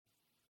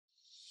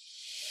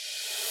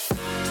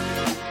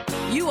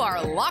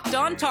are Locked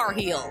On Tar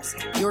Heels,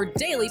 your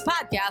daily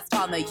podcast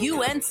on the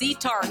UNC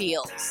Tar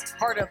Heels,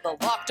 part of the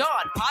Locked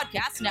On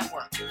Podcast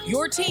Network,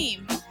 your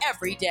team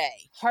every day.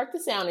 Hark the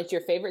sound, it's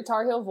your favorite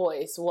Tar Heel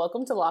voice.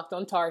 Welcome to Locked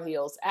On Tar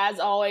Heels. As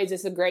always,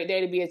 it's a great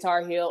day to be a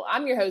Tar Heel.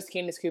 I'm your host,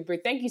 Candace Cooper.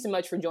 Thank you so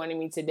much for joining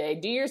me today.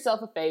 Do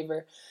yourself a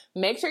favor.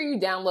 Make sure you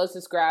download,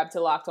 subscribe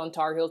to Locked On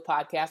Tar Heels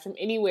podcast from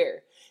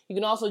anywhere. You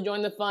can also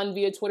join the fun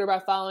via Twitter by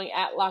following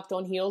at Locked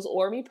On Heels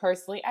or me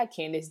personally at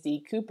Candace D.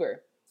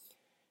 Cooper.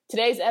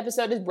 Today's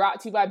episode is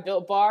brought to you by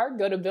Built Bar.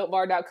 Go to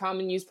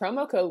BuiltBar.com and use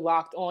promo code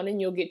LOCKEDON and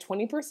you'll get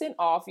 20%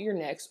 off your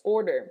next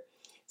order.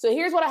 So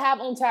here's what I have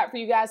on tap for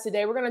you guys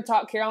today. We're going to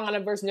talk Carolina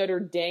versus Notre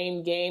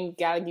Dame game.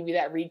 Got to give you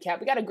that recap.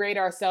 We got to grade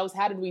ourselves.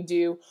 How did we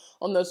do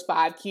on those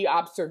 5 key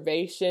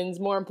observations?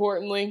 More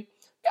importantly,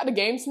 got a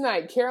game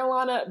tonight.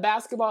 Carolina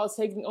basketball is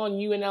taking on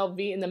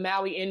UNLV in the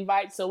Maui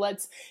Invite. So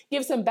let's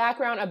give some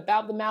background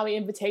about the Maui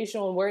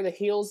Invitational and where the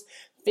Heels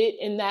fit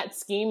in that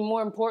scheme.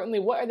 More importantly,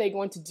 what are they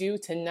going to do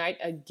tonight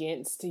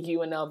against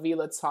UNLV?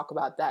 Let's talk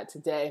about that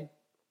today.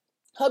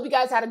 Hope you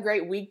guys had a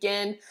great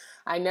weekend.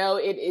 I know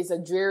it is a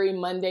dreary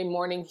Monday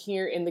morning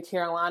here in the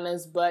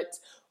Carolinas, but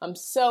I'm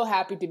so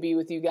happy to be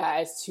with you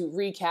guys to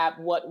recap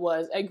what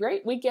was a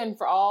great weekend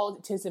for all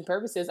intents and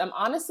purposes. I'm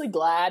honestly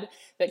glad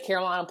that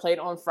Carolina played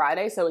on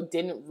Friday so it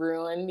didn't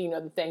ruin,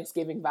 the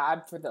Thanksgiving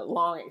vibe for the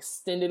long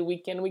extended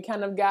weekend we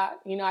kind of got.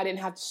 I didn't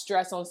have to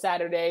stress on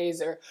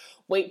Saturdays or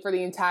wait for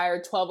the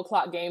entire 12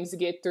 o'clock games to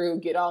get through,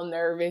 get all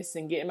nervous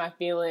and get in my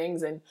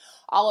feelings and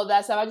all of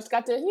that stuff. I just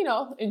got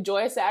to,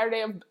 enjoy a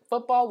Saturday of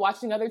football,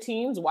 watching other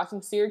teams,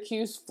 watching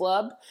Syracuse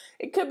flub.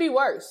 It could be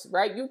worse,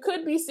 right? You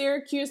could be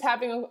Syracuse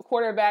having a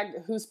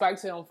quarterback who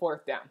spikes it on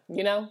 4th down,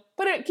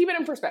 keep it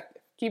in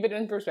perspective. Keep it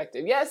in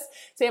perspective. Yes,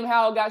 Sam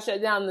Howell got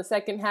shut down in the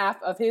second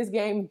half of his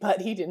game,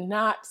 but he did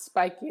not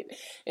spike it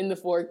in the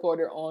 4th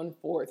quarter on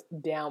 4th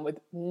down with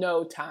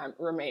no time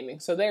remaining.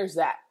 So there's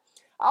that.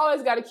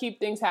 Always got to keep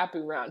things happy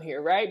around here,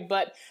 right?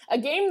 But a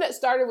game that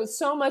started with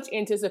so much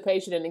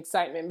anticipation and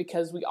excitement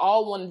because we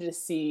all wanted to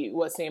see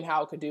what Sam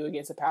Howell could do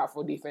against a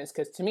powerful defense,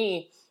 because to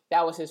me,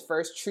 that was his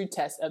first true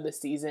test of the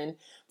season.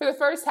 For the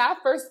first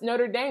half, versus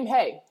Notre Dame,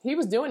 hey, he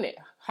was doing it.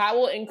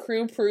 Howell and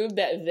crew proved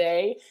that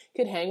they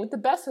could hang with the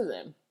best of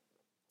them.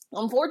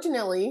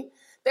 Unfortunately,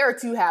 there are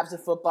 2 halves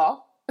of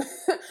football,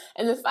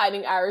 and the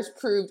Fighting Irish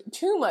proved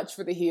too much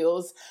for the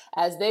Heels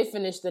as they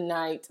finished the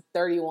night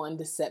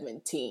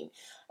 31-17.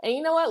 And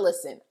you know what?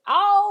 Listen,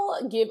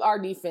 I'll give our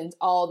defense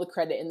all the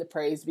credit and the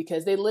praise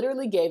because they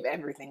literally gave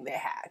everything they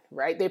had,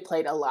 right? They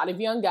played a lot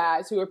of young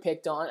guys who were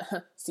picked on,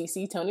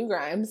 CC Tony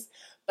Grimes,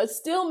 but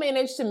still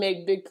managed to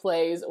make big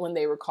plays when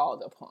they were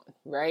called upon,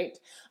 right?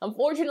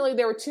 Unfortunately,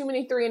 there were too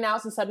many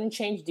 3-and-outs and sudden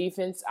change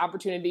defense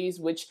opportunities,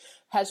 which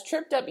has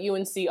tripped up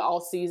UNC all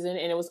season,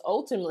 and it was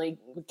ultimately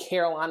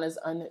Carolina's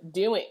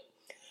undoing.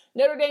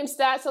 Notre Dame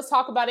stats, let's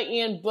talk about it.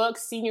 Ian Book,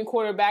 senior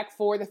quarterback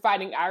for the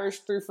Fighting Irish,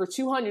 threw for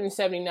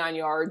 279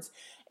 yards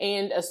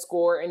and a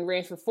score and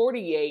ran for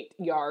 48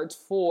 yards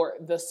for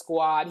the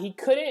squad.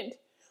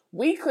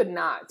 We could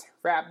not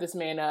wrap this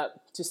man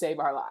up to save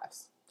our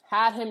lives.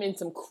 Had him in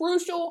some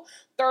crucial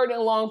 3rd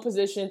and long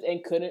positions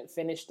and couldn't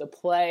finish the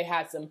play.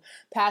 Had some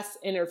pass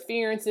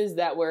interferences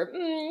that were,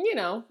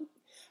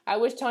 I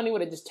wish Tony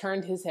would have just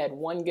turned his head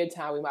one good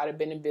time. We might have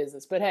been in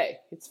business. But hey,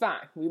 it's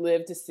fine. We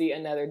live to see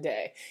another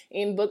day.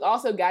 And Book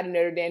also got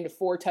Notre Dame to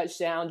 4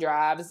 touchdown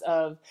drives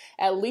of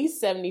at least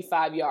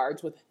 75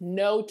 yards with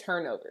no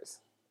turnovers.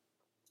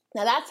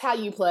 Now that's how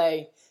you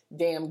play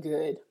damn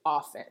good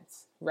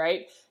offense,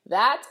 right?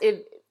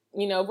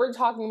 We're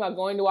talking about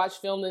going to watch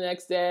film the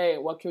next day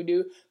and what can we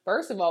do?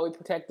 First of all, we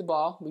protect the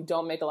ball. We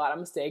don't make a lot of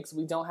mistakes.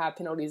 We don't have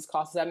penalties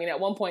cost us. At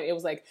one point it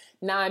was like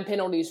 9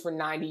 penalties for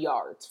 90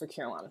 yards for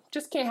Carolina.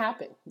 Just can't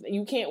happen.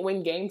 You can't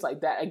win games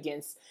like that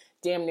against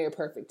damn near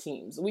perfect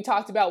teams. We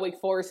talked about Wake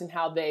Forest and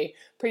how they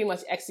pretty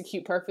much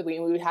execute perfectly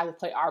and we would have to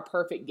play our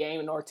perfect game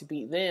in order to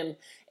beat them.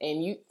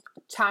 And you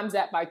times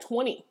that by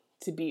 20.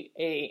 To beat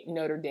a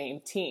Notre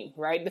Dame team,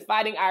 right? The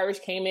Fighting Irish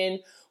came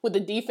in with a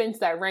defense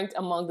that ranked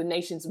among the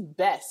nation's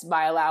best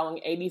by allowing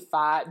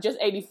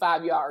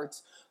 85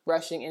 yards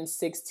rushing and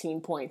 16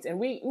 points. And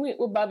we're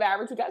above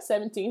average. We got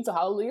 17, so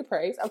hallelujah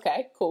praise.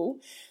 Okay, cool.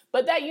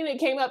 But that unit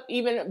came up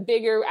even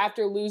bigger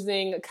after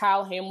losing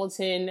Kyle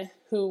Hamilton,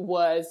 who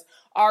was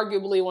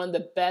arguably one of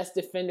the best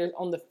defenders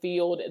on the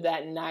field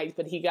that night.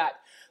 But he got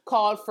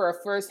called for a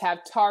first half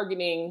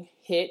targeting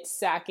hit,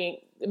 sacking,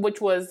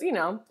 which was,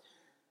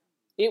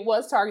 it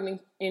was targeting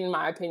in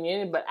my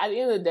opinion, but at the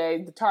end of the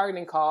day, the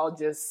targeting call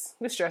just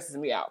stresses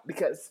me out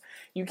because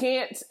you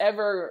can't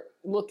ever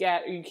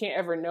you can't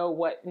ever know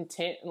what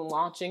intent and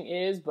launching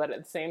is, but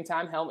at the same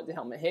time, helmet to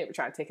helmet hit, we're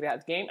trying to take it out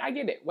of the game. I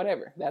get it,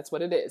 whatever, that's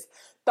what it is.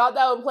 Thought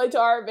that would play to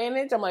our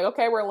advantage. I'm like,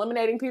 okay, we're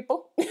eliminating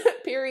people,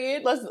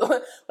 period. Let's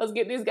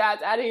get these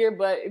guys out of here,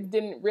 but it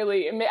didn't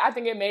really, I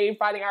think it made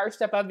Fighting Irish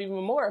step up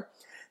even more.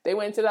 They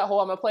went into that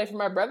whole I'm going to play for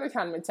my brother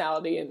kind of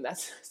mentality, and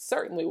that's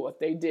certainly what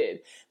they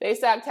did. They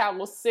sacked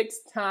Howell 6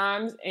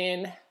 times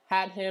and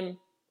had him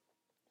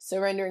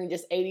surrendering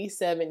just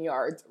 87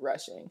 yards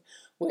rushing,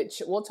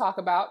 which we'll talk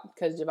about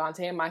because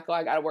Javonte and Michael,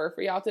 I got a word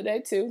for y'all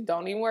today too.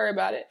 Don't even worry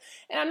about it.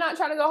 And I'm not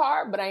trying to go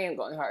hard, but I am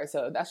going hard.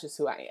 So that's just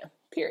who I am,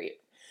 period.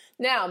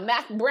 Now,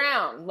 Mack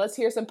Brown, let's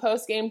hear some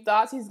post-game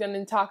thoughts. He's going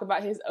to talk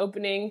about his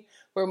opening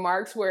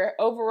remarks where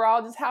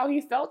overall just how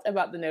he felt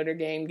about the Notre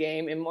Dame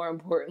game and more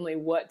importantly,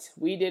 what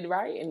we did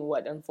right and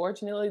what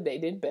unfortunately they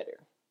did better.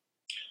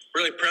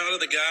 Really proud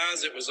of the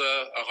guys. It was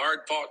a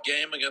hard-fought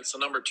game against the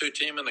number 2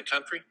 team in the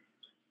country.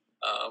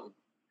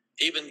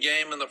 Even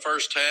game in the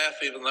first half,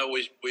 even though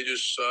we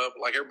just,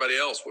 like everybody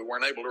else, we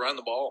weren't able to run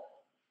the ball.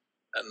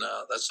 And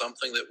that's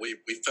something that we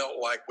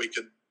felt like we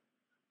could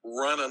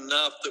run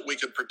enough that we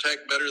could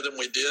protect better than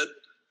we did.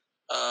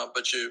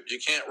 But you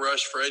can't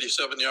rush for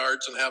 87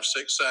 yards and have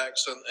 6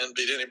 sacks and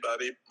beat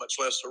anybody, much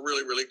less a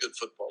really, really good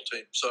football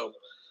team. So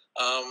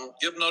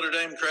give Notre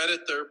Dame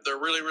credit. They're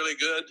really, really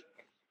good.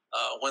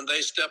 When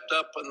they stepped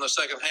up in the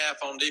second half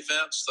on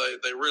defense,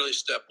 they really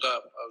stepped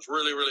up. I was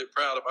really, really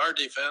proud of our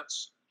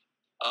defense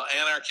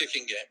and our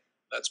kicking game.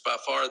 That's by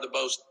far the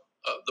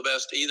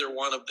best either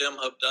one of them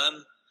have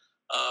done.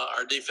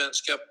 Our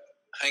defense kept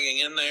hanging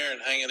in there,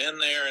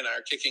 and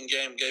our kicking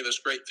game gave us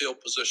great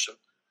field position.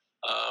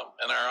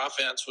 And our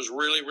offense was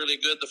really, really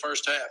good the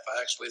first half.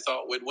 I actually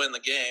thought we'd win the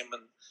game,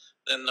 and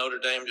then Notre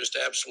Dame just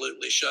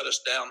absolutely shut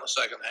us down the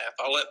second half.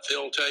 I'll let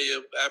Phil tell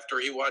you after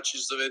he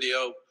watches the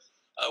video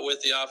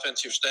with the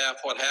offensive staff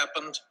what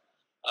happened.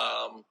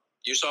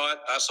 You saw it.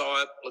 I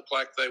saw it. Looked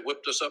like they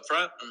whipped us up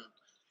front,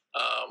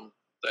 and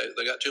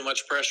they got too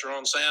much pressure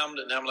on Sam,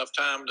 didn't have enough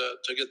time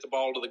to get the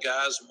ball to the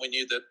guys, and we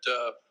knew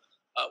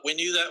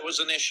that was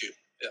an issue.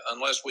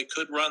 Unless we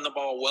could run the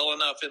ball well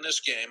enough in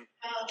this game,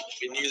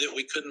 we knew that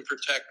we couldn't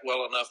protect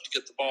well enough to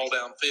get the ball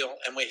downfield,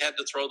 and we had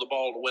to throw the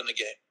ball to win the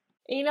game.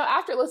 You know,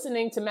 after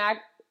listening to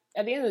Mack,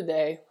 at the end of the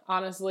day,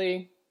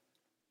 honestly,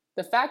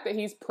 the fact that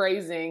he's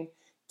praising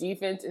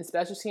defense and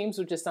special teams,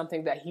 which is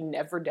something that he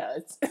never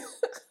does.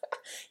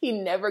 He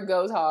never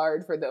goes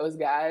hard for those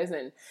guys,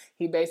 and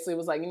he basically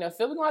was like,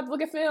 Phil, we're going to have to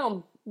look at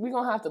film. We're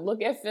going to have to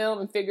look at film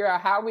and figure out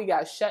how we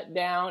got shut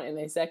down in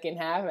the second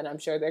half, and I'm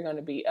sure they're going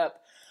to be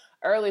up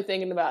early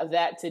thinking about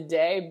that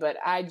today, but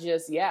I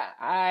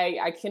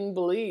can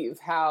believe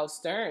how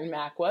stern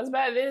Mack was.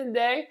 But at the end of the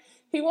day,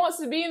 he wants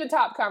to be in the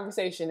top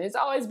conversation. It's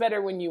always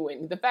better when you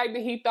win. The fact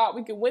that he thought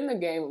we could win the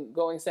game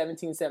going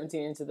 17-17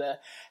 into the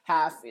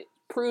half, it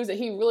proves that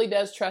he really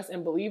does trust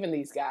and believe in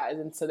these guys,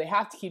 and so they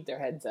have to keep their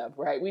heads up,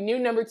 right? We knew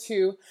number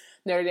 2,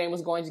 Notre Dame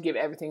was going to give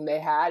everything they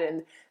had,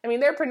 and I mean,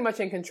 they're pretty much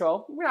in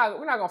control. We're not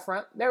going to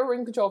front. They were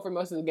in control for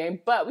most of the game,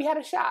 but we had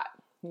a shot.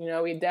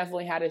 We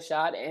definitely had a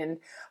shot, and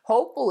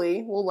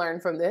hopefully we'll learn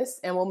from this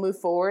and we'll move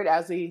forward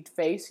as we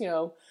face,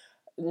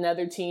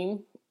 another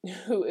team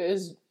who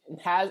has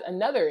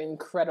another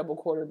incredible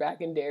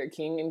quarterback in Derek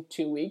King in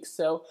 2 weeks.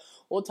 So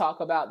we'll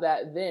talk about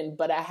that then.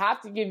 But I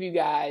have to give you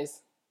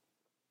guys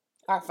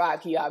our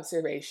 5 key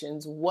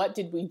observations. What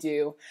did we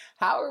do?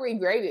 How are we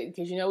graded?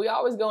 Because, we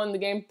always go in the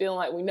game feeling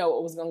like we know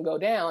what was going to go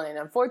down. And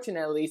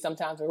unfortunately,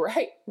 sometimes we're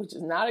right, which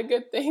is not a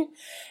good thing.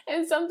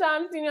 And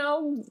sometimes,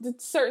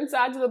 certain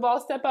sides of the ball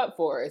step up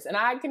for us. And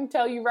I can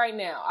tell you right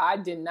now, I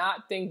did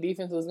not think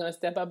defense was going to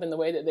step up in the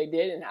way that they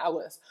did. And I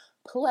was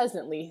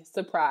pleasantly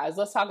surprised.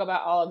 Let's talk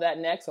about all of that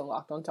next on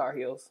Locked on Tar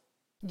Heels.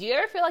 Do you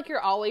ever feel like you're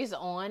always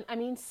on? I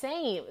mean,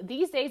 same.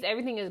 These days,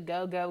 everything is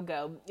go, go,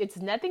 go. It's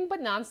nothing but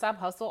nonstop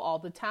hustle all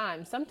the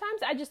time. Sometimes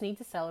I just need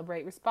to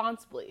celebrate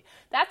responsibly.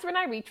 That's when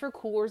I reach for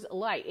Coors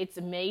Light. It's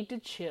made to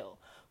chill.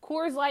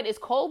 Coors Light is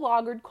cold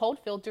lagered, cold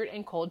filtered,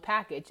 and cold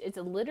packaged. It's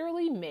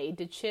literally made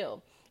to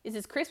chill. It's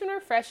as crisp and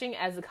refreshing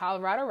as the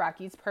Colorado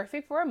Rockies,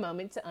 perfect for a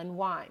moment to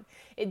unwind.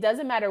 It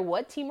doesn't matter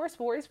what team or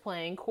sport is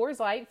playing,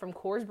 Coors Light from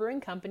Coors Brewing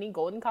Company,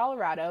 Golden,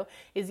 Colorado,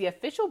 is the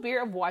official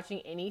beer of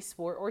watching any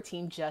sport or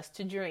team just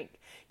to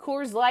drink.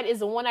 Coors Light is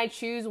the one I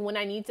choose when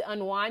I need to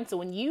unwind, so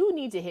when you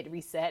need to hit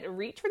reset,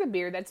 reach for the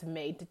beer that's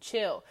made to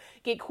chill.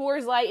 Get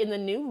Coors Light in the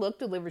new look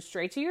delivered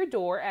straight to your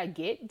door at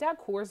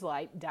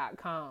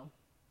get.CoorsLight.com.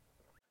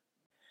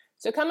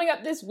 So coming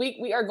up this week,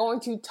 we are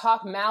going to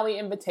talk Maui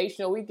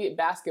Invitational. We get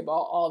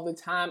basketball all the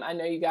time. I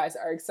know you guys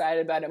are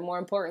excited about it. More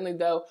importantly,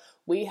 though,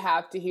 we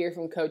have to hear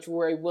from Coach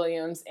Roy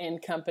Williams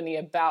and company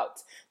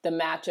about the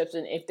matchups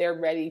and if they're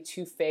ready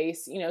to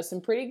face,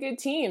 some pretty good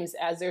teams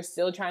as they're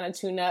still trying to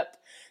tune up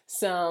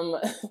some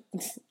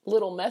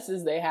little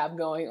messes they have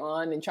going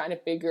on and trying to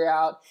figure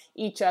out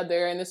each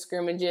other in the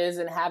scrimmages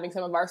and having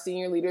some of our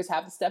senior leaders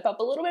have to step up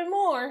a little bit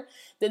more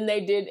than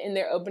they did in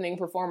their opening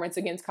performance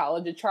against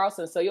College of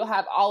Charleston. So you'll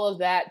have all of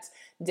that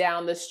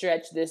down the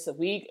stretch this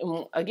week.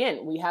 And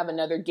again, we have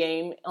another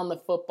game on the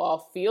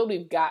football field.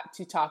 We've got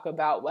to talk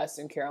about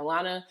Western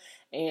Carolina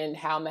and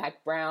how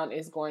Mack Brown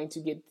is going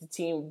to get the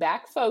team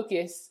back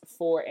focused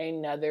for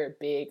another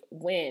big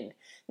win.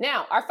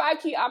 Now, our 5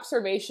 key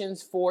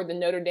observations for the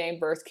Notre Dame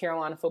versus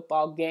Carolina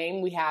football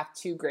game. We have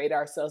to grade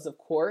ourselves, of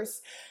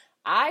course.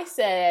 I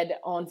said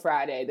on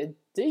Friday the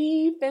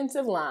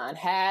defensive line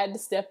had to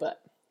step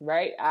up.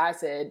 right? I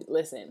said,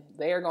 listen,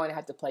 they are going to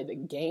have to play the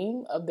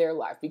game of their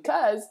life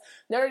because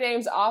Notre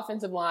Dame's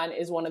offensive line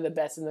is one of the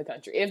best in the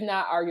country, if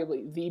not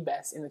arguably the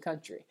best in the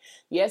country.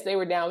 Yes, they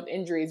were down with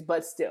injuries,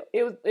 but still,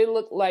 it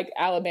looked like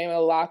Alabama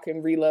lock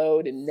and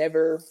reload and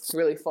never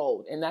really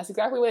fold. And that's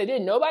exactly what they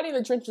did. Nobody in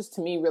the trenches,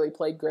 to me, really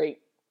played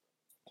great.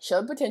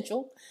 Showed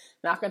potential.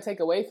 Not going to take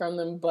away from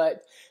them,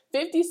 but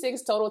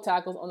 56 total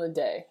tackles on the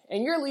day.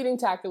 And your leading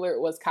tackler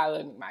was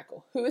Kyler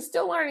McMichael, who is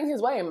still learning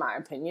his way, in my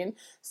opinion,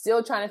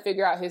 still trying to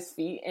figure out his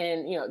feet.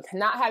 And,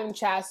 not having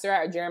Chaz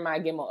Surratt or Jeremiah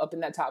Gemmel up in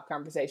that top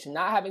conversation,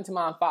 not having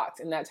Tamon Fox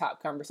in that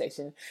top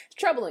conversation, it's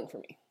troubling for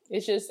me.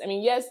 It's just,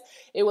 yes,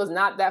 it was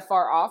not that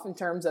far off in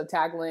terms of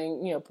tackling,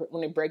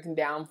 when they're breaking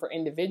down for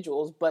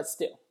individuals, but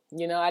still.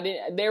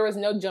 There was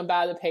no jump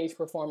out of the page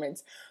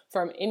performance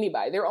from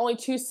anybody. There were only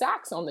 2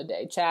 sacks on the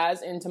day,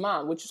 Chaz and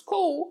Tamon, which is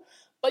cool,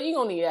 but you're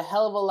going to need a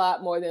hell of a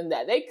lot more than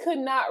that. They could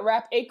not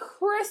wrap a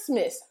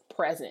Christmas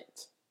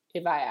present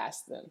if I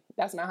asked them.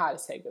 That's my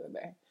hottest take of the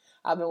day.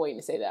 I've been waiting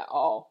to say that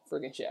all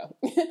freaking show.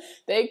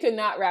 They could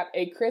not wrap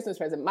a Christmas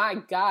present. My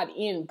God,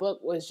 Ian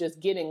Book was just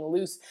getting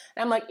loose.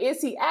 And I'm like,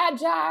 is he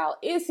agile?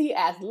 Is he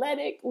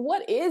athletic?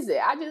 What is it?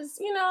 I just,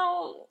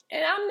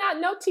 and I'm not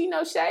no tea,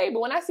 no shade,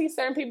 but when I see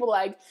certain people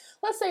like,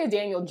 let's say a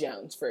Daniel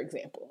Jones, for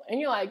example, and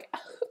you're like,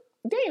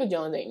 Daniel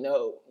Jones ain't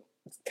no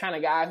kind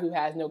of guy who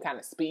has no kind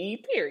of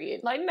speed,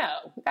 period. Like,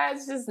 no,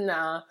 that's just,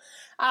 nah,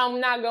 I'm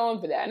not going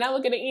for that. And I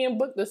look at the Ian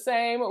Book the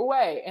same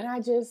way, and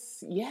I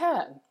just,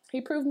 he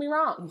proved me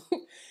wrong.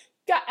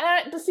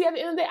 But see, at the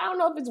end of the day, I don't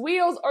know if it's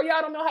wheels or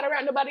y'all don't know how to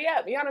wrap nobody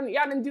up. Y'all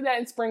didn't do that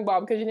in spring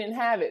ball because you didn't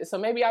have it. So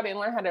maybe y'all didn't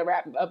learn how to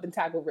wrap up and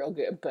tackle real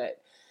good.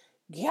 But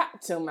God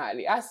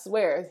almighty, I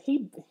swear,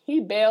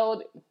 he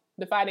bailed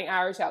the Fighting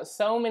Irish out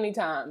so many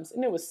times.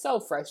 And it was so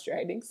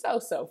frustrating.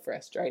 So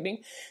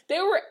frustrating.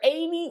 There were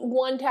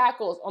 81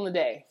 tackles on the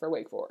day for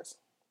Wake Forest.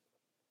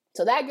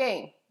 So that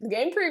game, the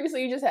game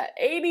previously, you just had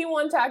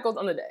 81 tackles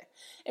on the day.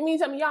 It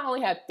means y'all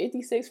only had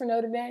 56 for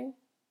Notre Dame.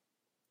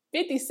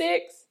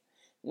 56?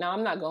 No,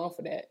 I'm not going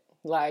for that.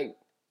 Like,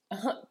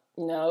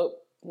 no,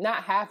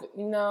 not half.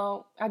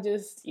 No, I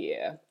just,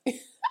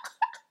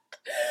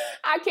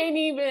 I can't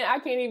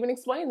even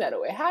explain that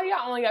away. How do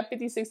y'all only got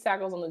 56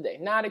 tackles on the day?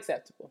 Not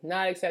acceptable.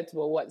 Not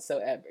acceptable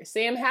whatsoever.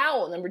 Sam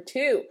Howell, number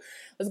 2,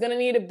 was going to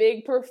need a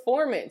big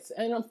performance.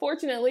 And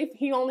unfortunately,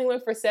 he only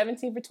went for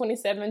 17 for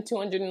 27,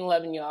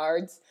 211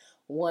 yards,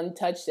 1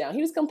 touchdown.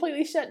 He was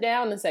completely shut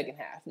down in the second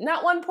half.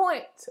 Not 1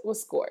 point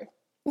was scored.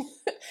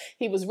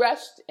 He was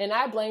rushed, and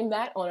I blamed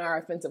that on our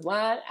offensive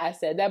line. I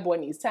said that boy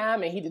needs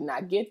time, and he did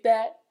not get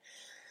that.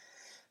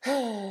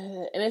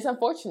 And it's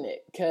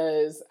unfortunate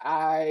because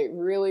I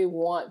really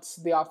want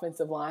the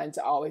offensive line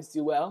to always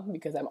do well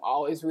because I'm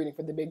always rooting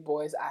for the big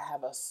boys. I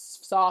have a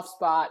soft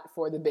spot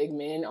for the big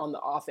men on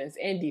the offense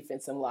and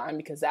defensive line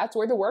because that's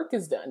where the work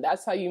is done.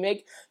 That's how you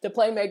make the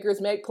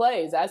playmakers make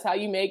plays. That's how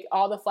you make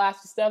all the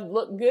flashy stuff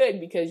look good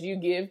because you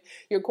give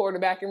your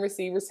quarterback and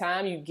receivers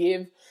time. You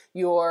give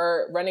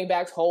your running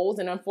backs holes.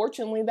 And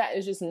unfortunately, that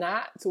is just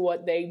not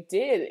what they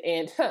did.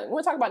 And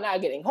we'll talk about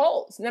not getting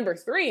holes. Number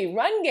 3,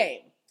 run game.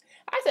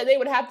 I said they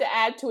would have to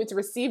add to its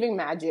receiving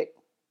magic,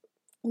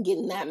 get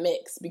in that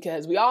mix,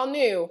 because we all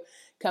knew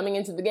coming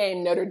into the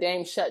game, Notre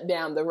Dame shut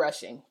down the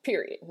rushing,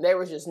 period. There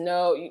was just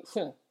no,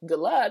 good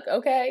luck,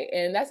 okay?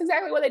 And that's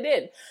exactly what they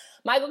did.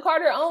 Michael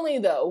Carter only,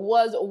 though,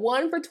 was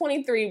 1 for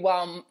 23,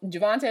 while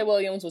Javonte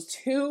Williams was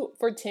 2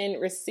 for 10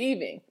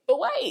 receiving. But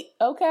wait,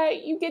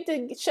 okay, you get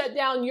to shut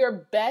down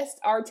your best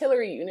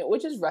artillery unit,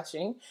 which is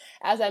rushing.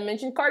 As I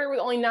mentioned, Carter was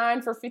only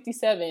 9 for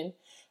 57,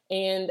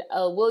 and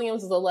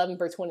Williams was 11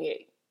 for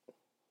 28.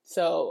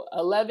 So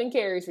 11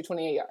 carries for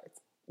 28 yards.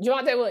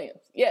 Javonte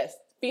Williams, yes.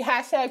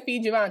 Hashtag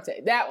feed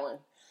Javonte. That one.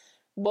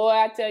 Boy,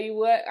 I tell you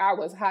what, I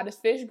was hot as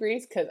fish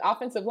grease because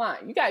offensive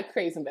line, you got to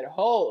create some better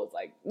holes.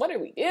 Like, what are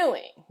we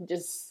doing?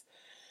 Just,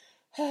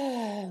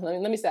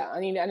 let me stop. I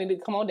need to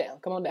come on down.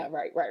 Come on down.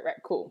 Right.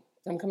 Cool.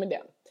 I'm coming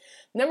down.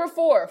 Number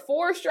 4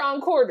 strong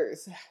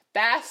quarters.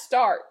 Fast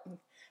start.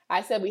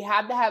 I said we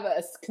have to have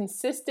a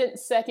consistent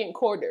second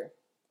quarter.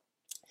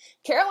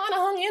 Carolina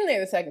hung in there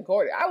the second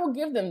quarter. I will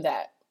give them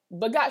that.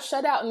 But got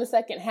shut out in the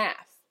second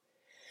half.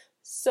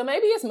 So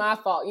maybe it's my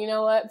fault, you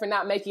know what, for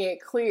not making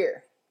it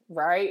clear,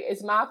 right?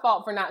 It's my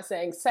fault for not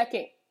saying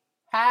second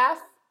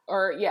half,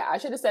 I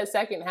should have said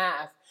second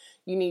half.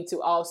 You need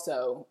to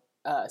also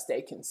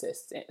stay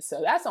consistent.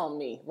 So that's on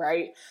me,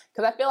 right?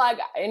 Because I feel like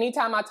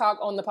anytime I talk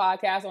on the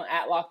podcast on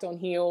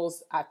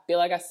 @LockedOnHeels, I feel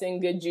like I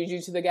send good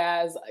juju to the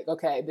guys. Like,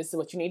 okay, this is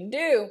what you need to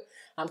do.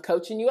 I'm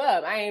coaching you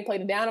up. I ain't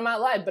played it down in my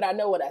life, but I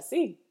know what I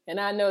see. And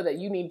I know that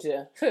you need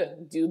to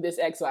do this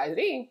X, Y,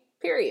 Z,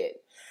 period.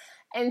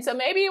 And so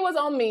maybe it was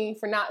on me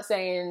for not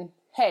saying,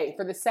 hey,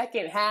 for the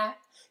second half,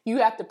 you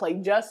have to play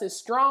just as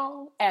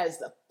strong as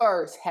the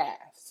first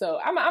half. So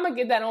I'm going to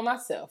get that on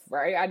myself,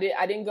 right?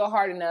 I didn't go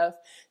hard enough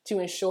to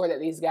ensure that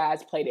these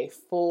guys played a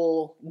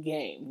full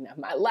game. Now,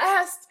 my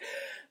last,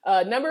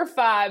 number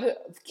 5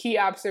 key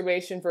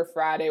observation for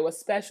Friday was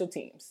special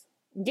teams.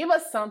 Give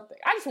us something.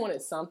 I just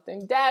wanted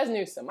something. Daz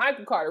Newsome,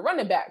 Michael Carter, run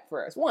it back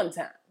for us one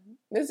time.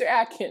 Mr.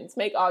 Atkins,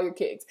 make all your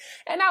kicks.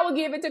 And I will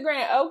give it to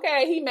Grant.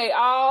 Okay, he made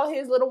all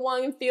his little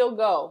one field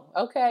goal.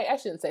 Okay, I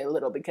shouldn't say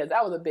little because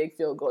that was a big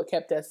field goal. It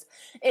kept us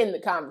in the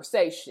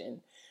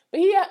conversation. But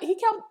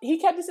he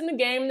kept us in the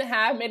game in the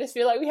half, made us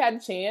feel like we had a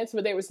chance,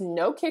 but there was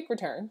no kick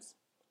returns,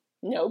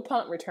 no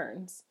punt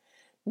returns.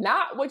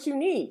 Not what you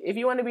need if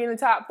you want to be in the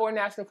top 4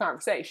 national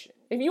conversation.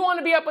 If you want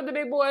to be up with the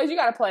big boys, you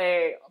got to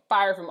play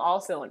fire from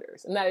all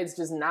cylinders. And that is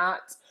just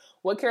not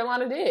what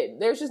Carolina did.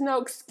 There's just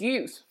no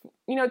excuse.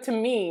 To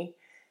me,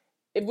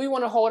 if we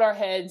want to hold our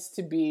heads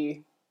to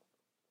be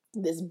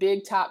this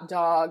big top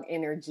dog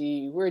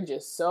energy, we're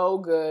just so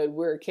good.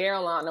 We're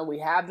Carolina. We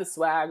have the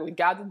swag. We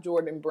got the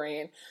Jordan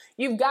brand.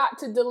 You've got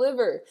to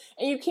deliver.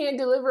 And you can't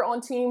deliver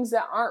on teams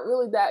that aren't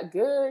really that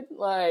good.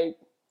 Like,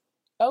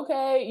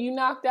 okay, you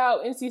knocked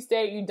out NC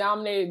State. You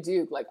dominated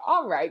Duke. Like,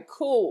 all right,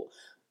 cool.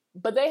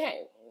 But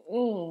they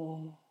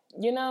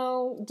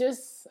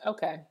just,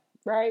 okay,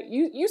 right?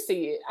 You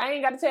see it. I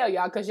ain't got to tell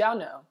y'all because y'all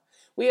know.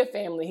 We a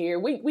family here.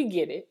 We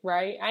get it,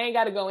 right? I ain't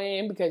got to go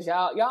in because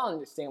y'all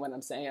understand what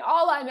I'm saying.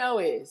 All I know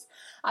is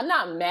I'm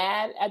not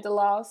mad at the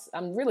loss.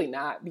 I'm really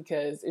not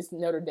because it's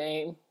Notre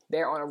Dame.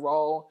 They're on a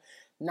roll,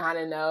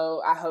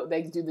 9-0. I hope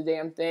they do the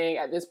damn thing.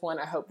 At this point,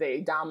 I hope they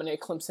dominate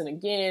Clemson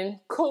again.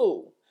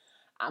 Cool.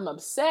 I'm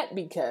upset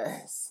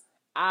because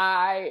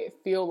I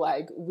feel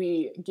like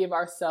we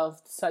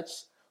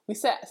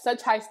set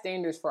such high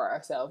standards for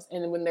ourselves.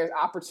 And when there's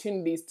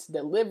opportunities to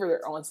deliver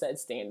on said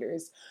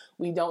standards,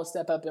 we don't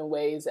step up in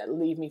ways that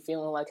leave me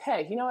feeling like,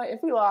 hey, you know what?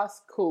 If we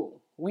lost,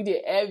 cool. We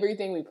did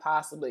everything we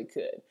possibly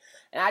could.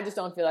 And I just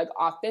don't feel like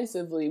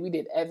offensively we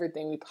did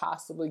everything we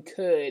possibly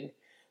could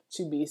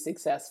to be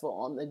successful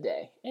on the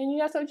day. And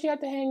that's what you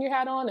have to hang your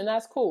hat on, and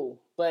that's cool.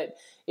 But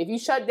if you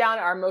shut down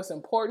our most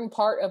important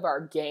part of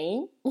our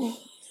game,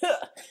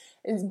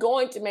 it's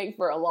going to make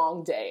for a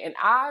long day. And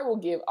I will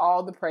give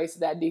all the praise to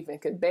that defense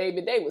because, baby,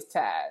 they was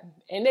tired.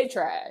 And they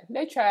tried.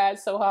 They tried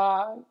so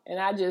hard. And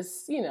I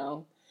just,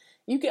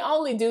 you can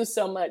only do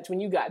so much when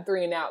you got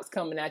 3 and outs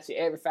coming at you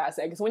every 5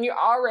 seconds. When you're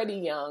already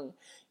young,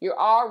 you're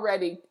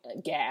already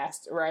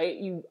gassed, right?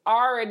 You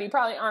already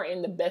probably aren't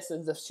in the best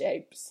of the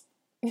shapes.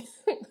 But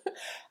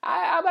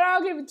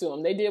I'll give it to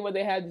them. They did what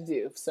they had to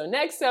do. So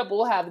next up,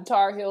 we'll have the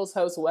Tar Heels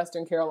host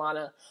Western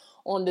Carolina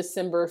on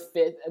December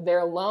 5th,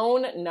 their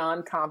lone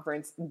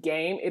non-conference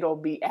game. It'll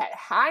be at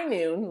high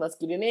noon. Let's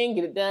get it in,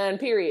 get it done,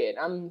 period.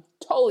 I'm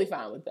totally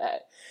fine with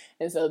that.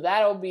 And so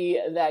that'll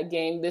be that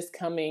game this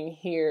coming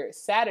here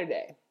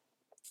Saturday.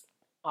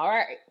 All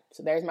right,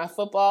 so there's my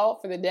football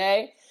for the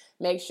day.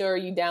 Make sure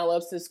you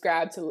download,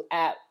 subscribe to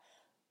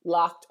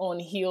Locked On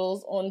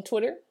Heels on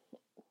Twitter.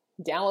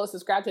 Download,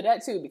 subscribe to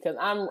that too, because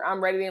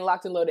I'm ready and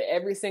locked and loaded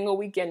every single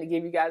weekend to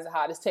give you guys the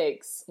hottest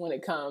takes when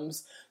it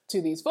comes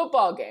to these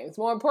football games.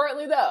 More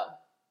importantly, though,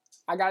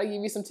 I got to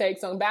give you some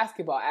takes on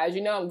basketball. As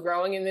you know, I'm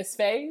growing in this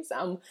phase.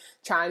 I'm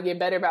trying to get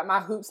better about my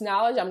hoops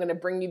knowledge. I'm going to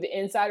bring you the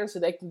insiders so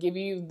they can give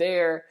you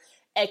their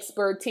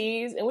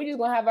expertise, and we're just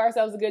going to have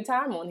ourselves a good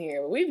time on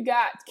here. We've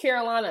got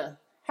Carolina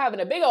having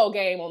a big old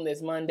game on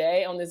this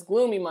Monday, on this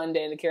gloomy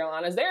Monday in the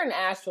Carolinas. They're in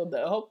Asheville,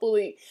 though.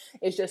 Hopefully,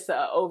 it's just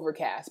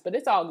overcast, but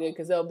it's all good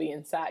because they'll be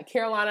inside.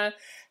 Carolina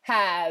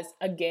has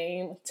a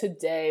game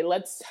today.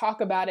 Let's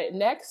talk about it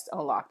next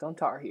on Locked on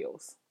Tar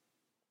Heels.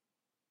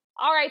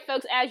 All right,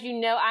 folks, as you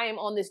know, I am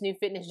on this new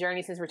fitness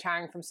journey since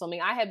retiring from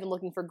swimming. I have been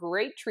looking for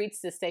great treats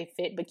to stay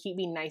fit but keep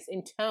me nice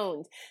and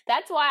toned.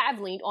 That's why I've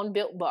leaned on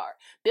Built Bar.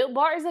 Built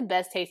Bar is the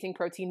best tasting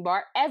protein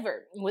bar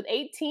ever. With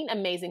 18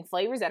 amazing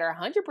flavors that are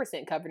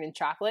 100% covered in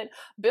chocolate,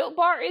 Built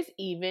Bar is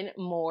even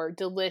more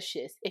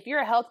delicious. If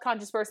you're a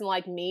health-conscious person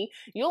like me,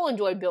 you'll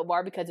enjoy Built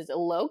Bar because it's a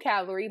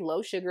low-calorie,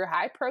 low-sugar,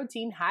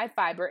 high-protein,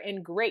 high-fiber,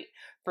 and great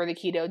for the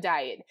keto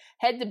diet.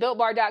 Head to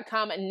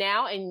BuiltBar.com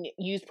now and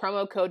use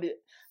promo code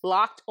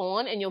Locked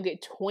On, and you'll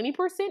get 20%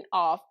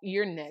 off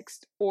your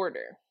next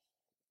order.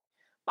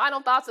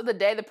 Final thoughts of the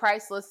day, the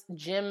priceless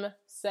gym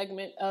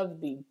segment of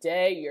the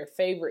day, your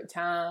favorite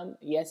time.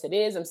 Yes, it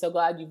is. I'm so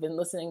glad you've been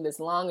listening this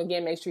long.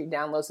 Again, make sure you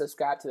download,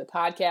 subscribe to the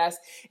podcast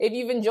if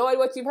you've enjoyed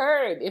what you've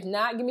heard. If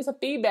not, give me some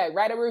feedback,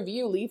 write a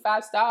review, leave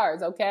 5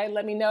 stars, okay?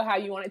 Let me know how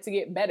you want it to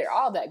get better,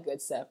 all that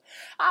good stuff.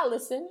 I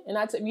listen, and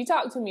if you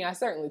talk to me, I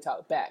certainly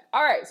talk back.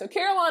 All right, so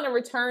Carolina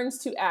returns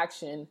to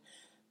action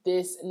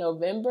this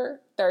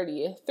November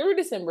 30th through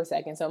December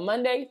 2nd, so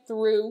Monday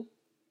through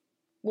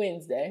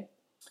Wednesday,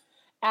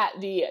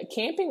 at the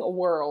Camping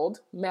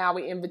World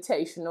Maui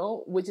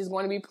Invitational, which is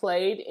going to be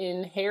played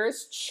in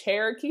Harris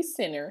Cherokee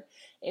Center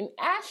in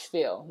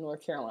Asheville,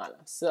 North Carolina.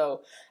 So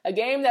a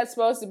game that's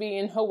supposed to be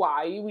in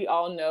Hawaii. We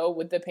all know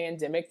with the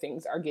pandemic,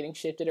 things are getting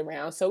shifted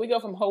around. So we go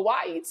from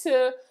Hawaii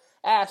to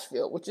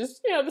Asheville, which is,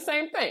 the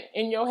same thing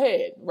in your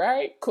head,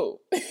 right?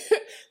 Cool.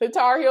 The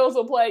Tar Heels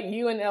will play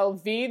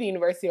UNLV, the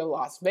University of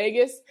Las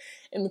Vegas,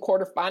 in the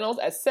quarterfinals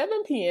at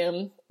 7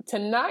 p.m.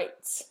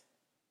 tonight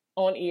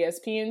on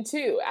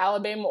ESPN2.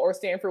 Alabama or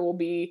Stanford will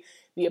be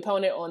the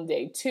opponent on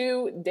day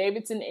 2.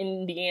 Davidson,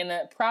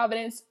 Indiana,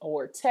 Providence,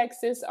 or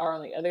Texas are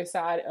on the other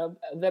side of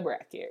the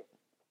bracket.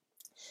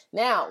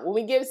 Now, when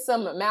we give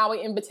some Maui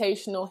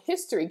Invitational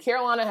history,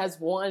 Carolina has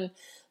won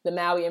the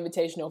Maui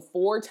Invitational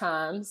 4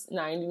 times,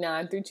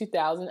 99 through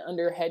 2000,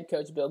 under head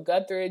coach Bill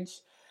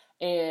Guthridge,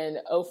 and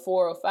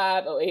 04,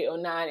 05, 08,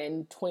 09,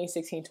 and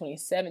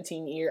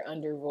 2016-2017 year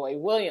under Roy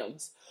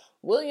Williams.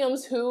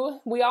 Williams, who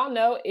we all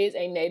know is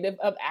a native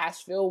of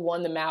Asheville,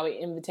 won the Maui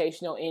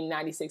Invitational in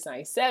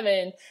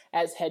 96-97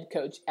 as head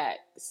coach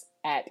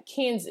at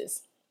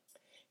Kansas.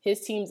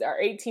 His teams are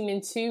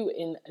 18-2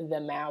 in the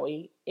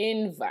Maui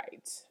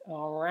Invite.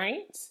 All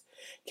right.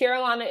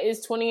 Carolina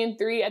is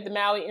 20-3 at the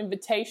Maui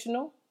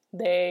Invitational.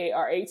 They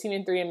are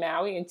 18-3 in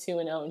Maui and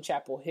 2-0 in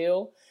Chapel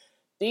Hill.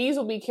 These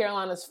will be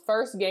Carolina's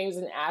first games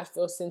in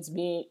Asheville since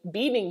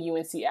beating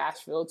UNC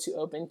Asheville to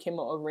open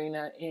Kimmel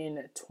Arena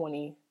in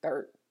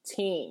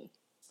 2013.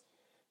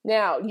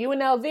 Now,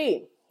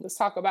 UNLV. Let's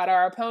talk about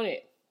our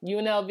opponent.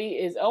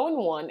 UNLV is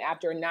 0-1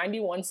 after a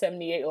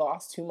 91-78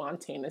 loss to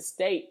Montana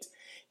State.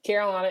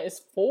 Carolina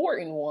is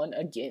 4-1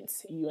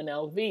 against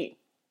UNLV.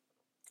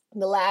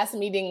 The last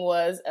meeting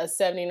was a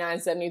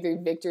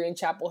 79-73 victory in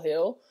Chapel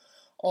Hill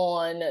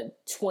on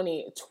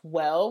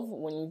 2012,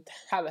 when you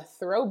have a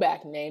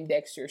throwback name,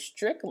 Dexter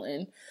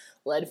Strickland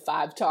led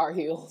 5 Tar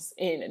Heels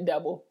in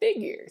double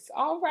figures.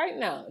 All right,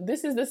 now,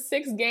 this is the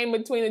 6th game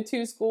between the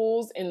two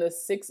schools in the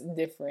 6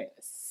 different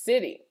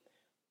cities.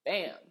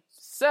 Bam.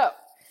 So,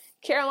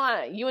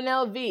 Carolina,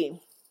 UNLV.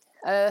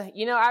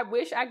 I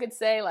wish I could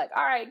say, all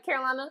right,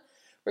 Carolina,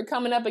 we're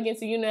coming up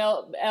against a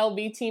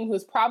UNLV team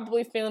who's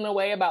probably feeling a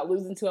way about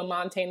losing to a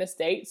Montana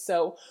State,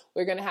 so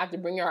we're going to have to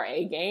bring our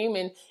A game.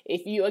 And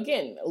if you,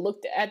 again,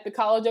 looked at the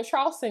College of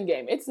Charleston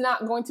game, it's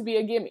not going to be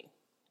a gimme,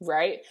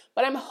 right?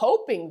 But I'm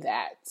hoping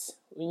that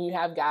when you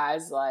have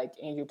guys like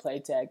Andrew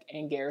Platek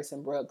and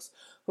Garrison Brooks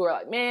who are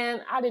like,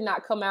 man, I did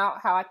not come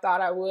out how I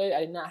thought I would. I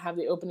did not have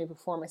the opening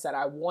performance that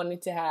I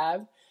wanted to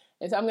have,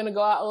 and so I'm going to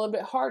go out a little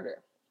bit harder.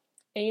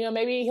 And,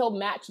 maybe he'll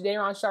match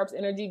Daron Sharp's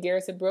energy,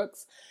 Garrison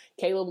Brooks.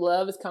 Caleb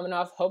Love is coming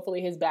off.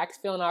 Hopefully his back's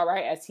feeling all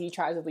right as he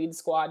tries to lead the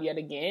squad yet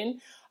again.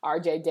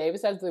 RJ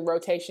Davis, as the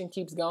rotation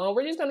keeps going,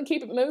 we're just going to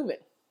keep it moving,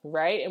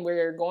 right? And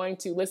we're going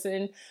to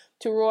listen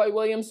to Roy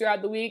Williams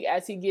throughout the week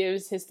as he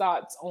gives his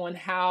thoughts on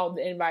how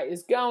the invite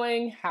is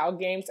going, how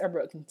games are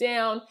broken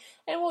down,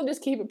 and we'll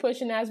just keep it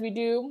pushing as we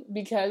do,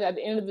 because at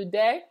the end of the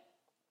day,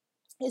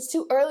 it's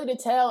too early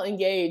to tell and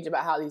gauge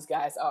about how these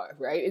guys are,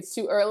 right? It's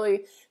too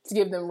early to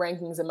give them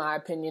rankings, in my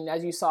opinion.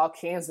 As you saw,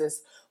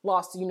 Kansas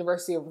lost to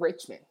University of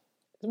Richmond.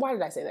 Why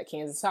did I say that,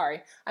 Kansas?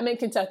 Sorry. I meant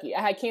Kentucky.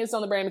 I had Kansas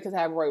on the brain because I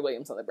have Roy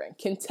Williams on the brain.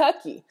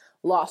 Kentucky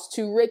lost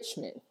to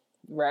Richmond,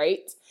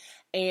 right?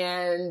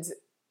 And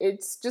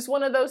it's just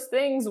one of those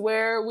things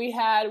where we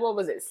had,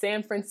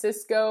 San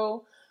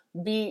Francisco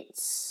beat,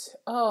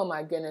 oh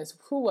my goodness,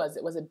 who was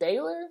it? Was it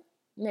Baylor?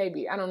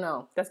 Maybe. I don't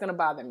know. That's going to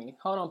bother me.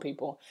 Hold on,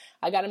 people.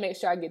 I got to make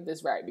sure I get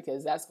this right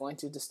because that's going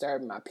to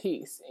disturb my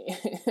peace.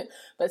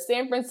 But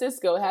San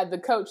Francisco had the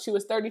coach who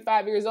was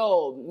 35 years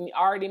old,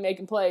 already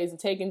making plays and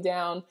taking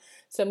down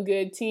some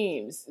good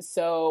teams.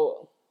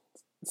 So,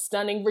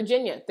 stunning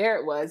Virginia. There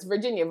it was.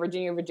 Virginia.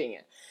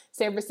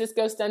 San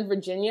Francisco stunned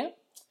Virginia.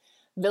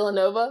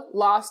 Villanova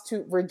lost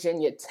to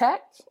Virginia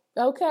Tech.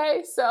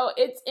 Okay, so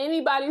it's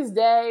anybody's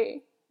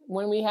day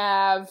when we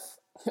have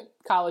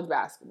college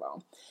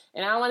basketball.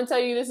 And I want to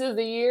tell you, this is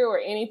the year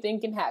where anything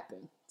can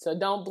happen. So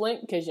don't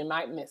blink because you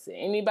might miss it.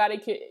 Anybody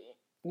could,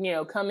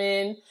 come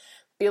in,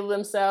 feel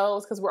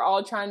themselves, because we're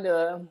all trying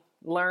to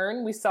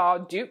learn. We saw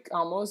Duke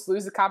almost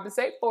lose the Coppin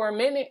State for a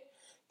minute.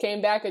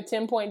 Came back a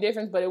 10-point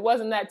difference, but it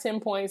wasn't that 10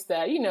 points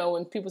that,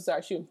 when people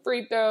start shooting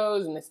free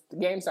throws and the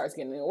game starts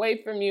getting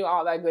away from you,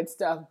 all that good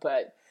stuff.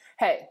 But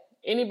hey,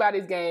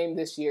 anybody's game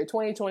this year.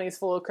 2020 is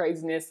full of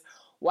craziness.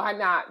 Why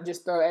not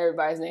just throw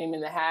everybody's name in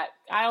the hat?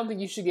 I don't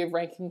think you should give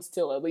rankings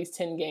till at least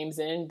 10 games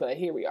in, but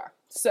here we are.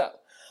 So,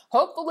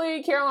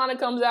 hopefully Carolina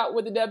comes out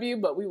with a W,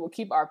 but we will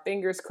keep our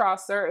fingers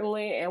crossed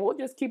certainly, and we'll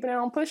just keep it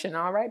on pushing,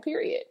 all right,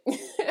 period.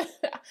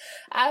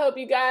 I hope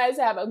you guys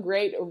have a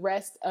great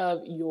rest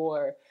of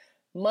your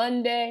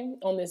Monday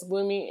on this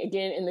gloomy,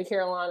 again, in the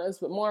Carolinas,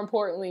 but more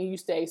importantly, you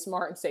stay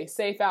smart and stay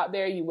safe out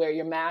there. You wear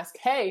your mask.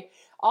 Hey,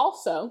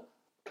 also,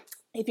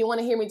 if you want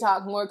to hear me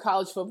talk more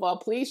college football,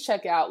 please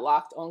check out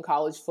Locked on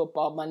College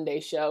Football Monday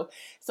show.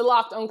 It's a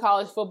Locked on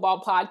College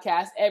Football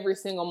podcast. Every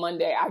single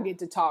Monday, I get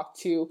to talk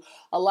to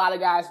a lot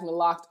of guys from the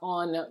Locked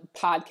on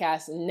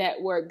Podcast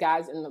Network,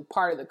 guys in the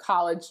part of the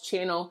college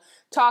channel,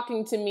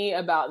 talking to me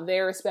about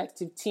their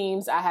respective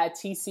teams. I had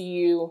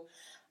TCU,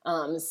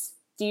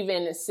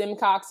 Steven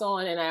Simcox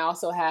on, and I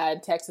also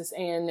had Texas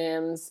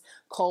A&M's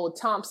Cole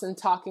Thompson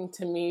talking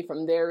to me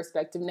from their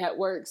respective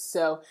networks.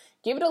 So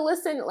give it a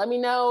listen. Let me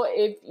know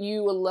if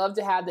you would love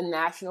to have the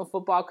national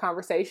football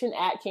conversation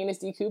at Candace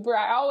D. Cooper.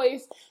 I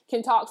always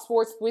can talk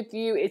sports with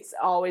you. It's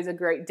always a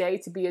great day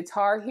to be a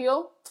Tar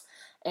Heel.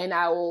 And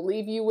I will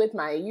leave you with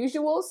my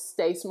usuals.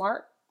 Stay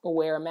smart,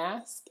 wear a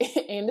mask,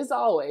 and as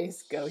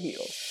always, go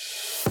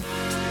Heels.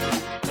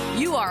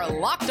 You are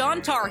Locked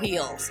on Tar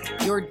Heels,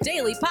 your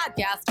daily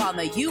podcast on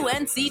the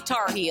UNC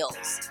Tar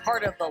Heels,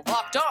 part of the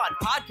Locked on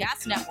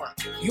Podcast Network,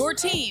 your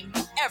team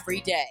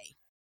every day.